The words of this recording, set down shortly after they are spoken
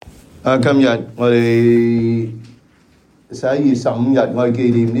今日我哋11月15日，我哋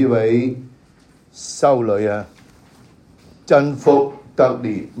紀念呢位修女真福特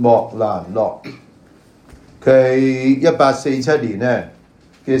列莫蘭諾。佢係1847年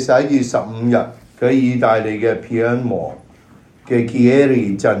嘅11月15日，佢喺意大利嘅皮埃摩嘅基埃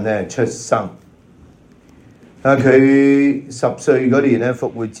利鎮出生。佢10歲嗰年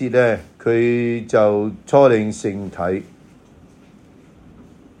復活節佢就初領聖體。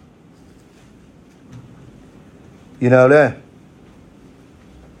然後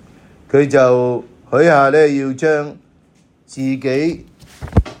佢就許下要將自己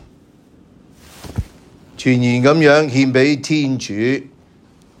全然咁樣獻俾天主。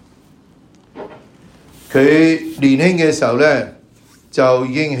佢年輕嘅時候就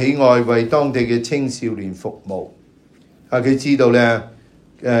已經喜愛為當地嘅青少年服務。佢知道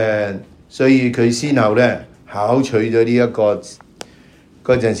所以佢先後考取咗呢一個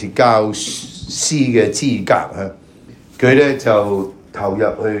嗰陣時教師嘅資格。佢就投入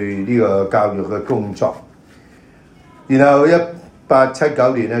去呢個教育嘅工作，然後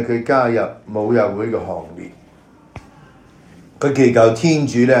1879年佢加入母幼會嘅行列。佢祈求天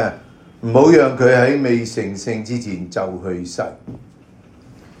主唔好讓佢喺未成聖之前就去世。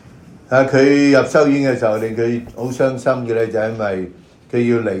佢入修院嘅時候令佢好傷心嘅就係因為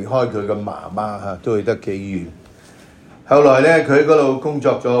佢要離開佢嘅媽媽都去得幾遠。後來佢喺嗰度工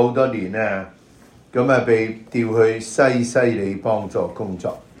作咗好多年咁被調去西里幫助工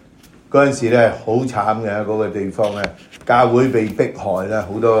作。嗰陣時好慘嘅嗰個地方教會被迫害啦，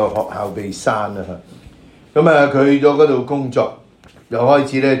好多學校被閂啦。咁佢去咗嗰度工作，又開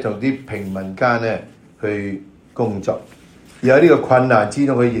始同啲平民間去工作。而喺呢個困難之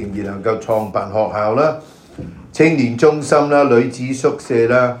中，佢仍然能夠創辦學校啦、青年中心啦、女子宿舍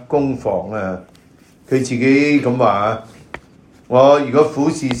啦、工房啊。佢自己咁話：我如果俯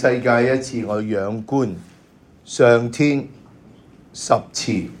視世界一次，我仰觀上天10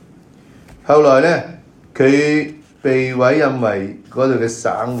次。後來佢被委任為嗰度嘅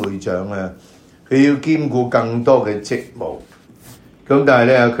省會長佢要兼顧更多嘅職務。咁但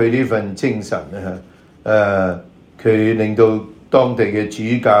係佢呢份精神佢令到當地嘅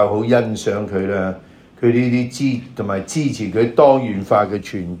主教好欣賞佢啦。佢呢啲同埋支持佢多元化嘅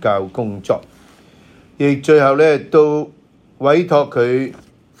傳教工作，亦最後都委託佢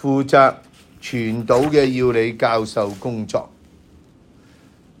負責全島嘅要理教授工作。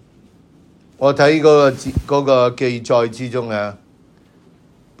我睇嗰個記載之中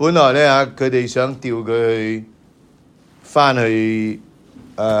本來佢哋想調佢返去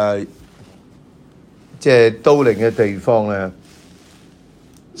即係都靈嘅地方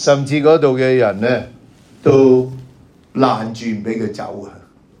甚至嗰度嘅人都攔住唔俾佢走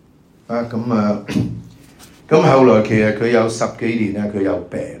咁後來其實佢有10幾年佢有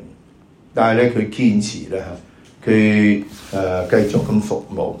病，但係佢堅持佢繼續咁服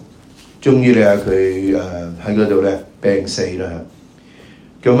務，終於佢喺嗰度病死啦。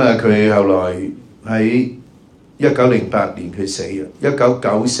咁佢後來喺1908年佢死啦。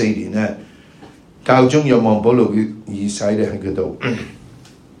1994年教宗若望保祿二世喺嗰度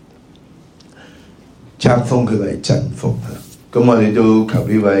冊封佢為真福。咁我哋都求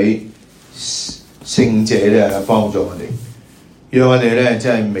呢位聖者幫助我哋，讓我哋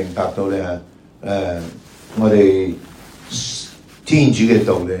真係明白到我哋天主嘅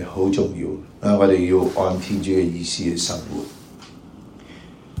道理好重要。我哋要按天主嘅意思去生活。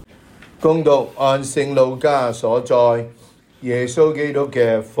恭讀按聖路加所載耶穌基督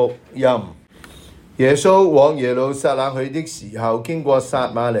嘅福音。耶穌往耶路撒冷去的時候，經過撒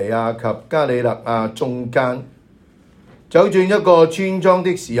瑪利亞及加里肋亞中間，走進一個村莊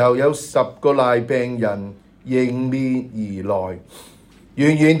的時候，有10個癩病人迎面而來，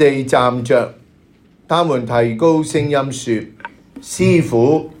遠遠地站着。他們提高聲音說：師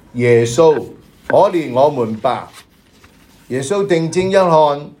傅，耶穌，可憐我們吧！耶穌定睛一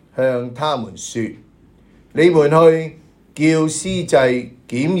看，向他們說：你們去叫司祭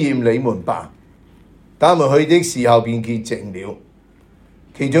檢驗你們吧。他們去的時候便潔淨了。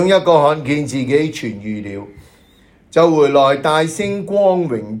其中一個看見自己痊癒了，就回來大聲光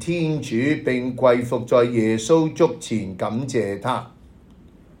榮天主，並跪伏在耶穌足前感謝他。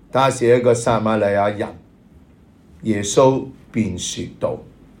他是一個撒瑪利亞人。耶穌便說道：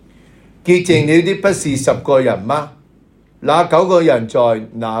潔淨了的不是10個人嗎？那9個人在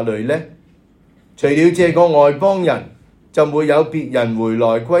哪裏呢？除了這個外邦人，就沒有別人回來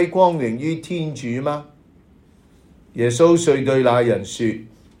歸光榮於天主嗎？耶穌遂對那人說：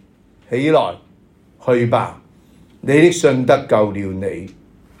起來，去吧，你的信德救了你。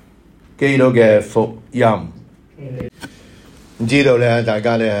基督嘅福音。唔知道大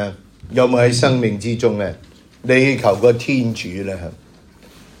家有冇喺生命之中咧，你求過天主咧？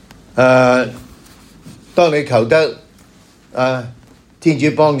當你求得天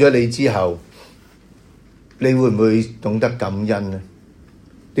主幫咗你之後，你會唔會懂得感恩呢？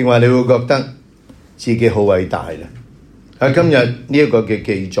定話你會覺得自己好偉大咧？今日呢一個嘅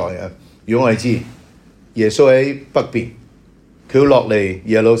記載如果我哋知耶穌喺北邊，佢要落嚟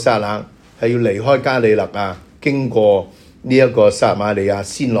耶路撒冷，係要離開加里肋亞，經過呢一個撒瑪利亞，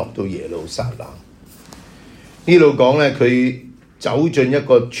先落到耶路撒冷。呢度講咧，佢走進一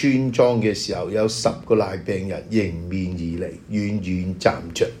個村莊嘅時候，有10個癩病人迎面而嚟，遠遠站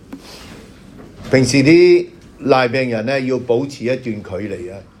着。平時啲癩病人咧要保持一段距離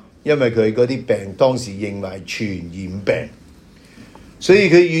因為佢嗰啲病當時認為傳染病，所以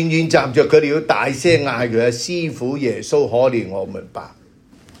佢遠遠站着，佢哋要大聲嗌佢師傅耶穌，可憐我們吧。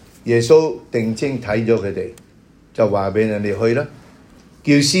耶穌定睛睇咗佢哋，就話俾人哋去啦，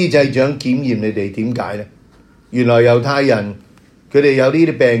叫司祭長檢驗你哋。點解呢？原來猶太人佢哋有呢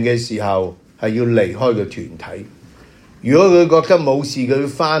啲病嘅時候係要離開個團體，如果佢覺得冇事，佢要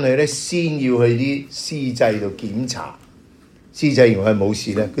翻去咧，先要去啲司祭度檢查，司祭認為冇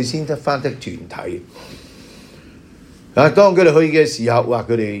事咧，佢先得翻得團體。當佢哋去嘅時候，哇！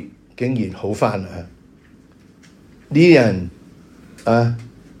佢哋竟然好翻啦！呢啲人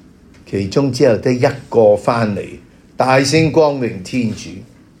其中只有得一個翻嚟，大聲光榮天主，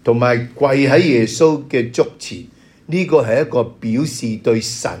同埋跪喺耶穌嘅足前。呢個係一個表示對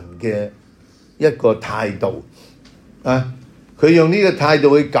神嘅一個態度佢用呢個態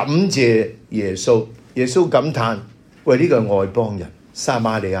度去感謝耶穌。耶穌感嘆：喂，呢個係外邦人，撒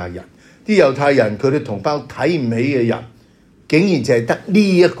瑪利亞人，啲猶太人佢哋同胞睇唔起嘅人，竟然就係得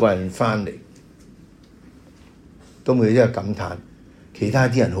呢一個人翻嚟。咁佢真係感嘆，其他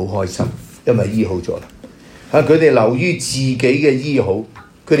啲人好開心，因為醫好咗啦。佢哋流於自己嘅醫好，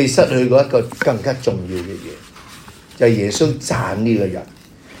佢哋失去過一個更加重要嘅嘢。就係耶穌讚呢個人，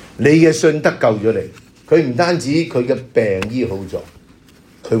你嘅信得救咗你。佢唔單止佢嘅病醫好咗，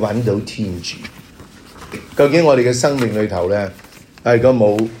佢揾到天主。究竟我哋嘅生命裏頭咧，如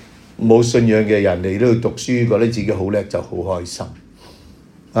果冇信仰嘅人嚟到讀書，覺得自己好叻就好開心。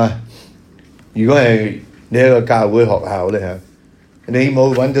如果係你喺個教會學校咧，你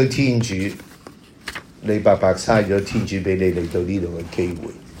冇揾到天主，你白白嘥咗天主俾你嚟到呢度嘅機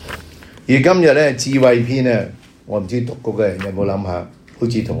會。而今日咧智慧篇咧，我唔知讀嗰個人有冇諗下，好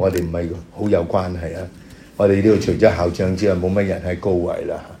似同我哋唔係好有關係我哋呢度除咗校長之外，冇乜人喺高位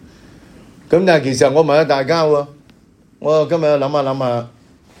啦。咁但係其實我問下大家喎，我今日諗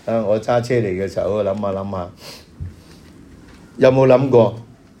下，我揸車嚟嘅時候，我諗下，有冇諗過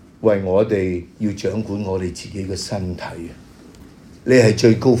為我哋要掌管我哋自己嘅身體你係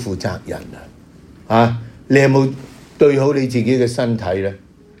最高負責人你有冇對好你自己嘅身體咧？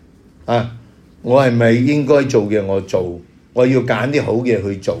我係咪應該做嘅我做，我要揀啲好嘅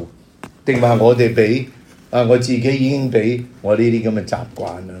去做，定話我哋俾我自己已經俾我呢啲咁嘅習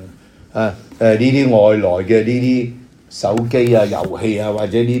慣呢啲外來嘅呢啲手機遊戲或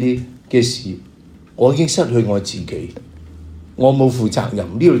者呢啲嘅事，我已經失去我自己，我冇負責任。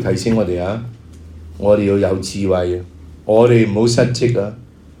呢度提醒我哋我哋要有智慧我哋唔好失職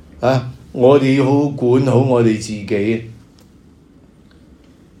我哋要好管好我哋自己。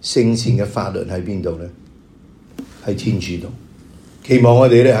聖善嘅法律喺邊度呢？喺天主度。期望我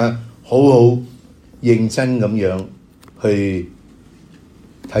哋咧好好認真咁樣去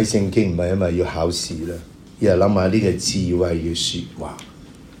睇聖經，唔係因為要考試啦，而係諗下呢個智慧嘅說話。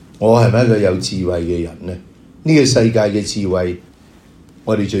我係咪一個有智慧嘅人呢？呢個世界嘅智慧，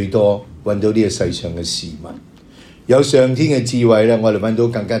我哋最多揾到呢個世上嘅事物。有上天嘅智慧咧，我哋揾到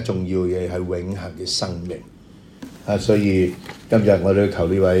更加重要嘅係永恆嘅生命。所以今日我哋求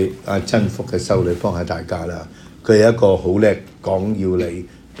呢位真福嘅修女幫下大家啦。佢係一個好叻講要嚟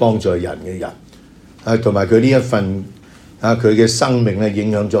幫助人嘅人，同埋佢呢一份佢嘅生命咧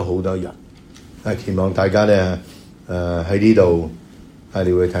影響咗好多人。期望大家咧喺呢度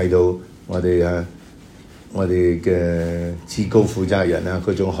你會睇到我哋嘅至高負責人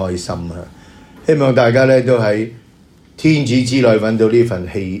嗰種開心希望大家咧都喺天主之內揾到呢份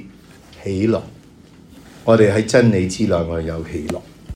喜樂。我哋喺真理之內，我哋有喜樂。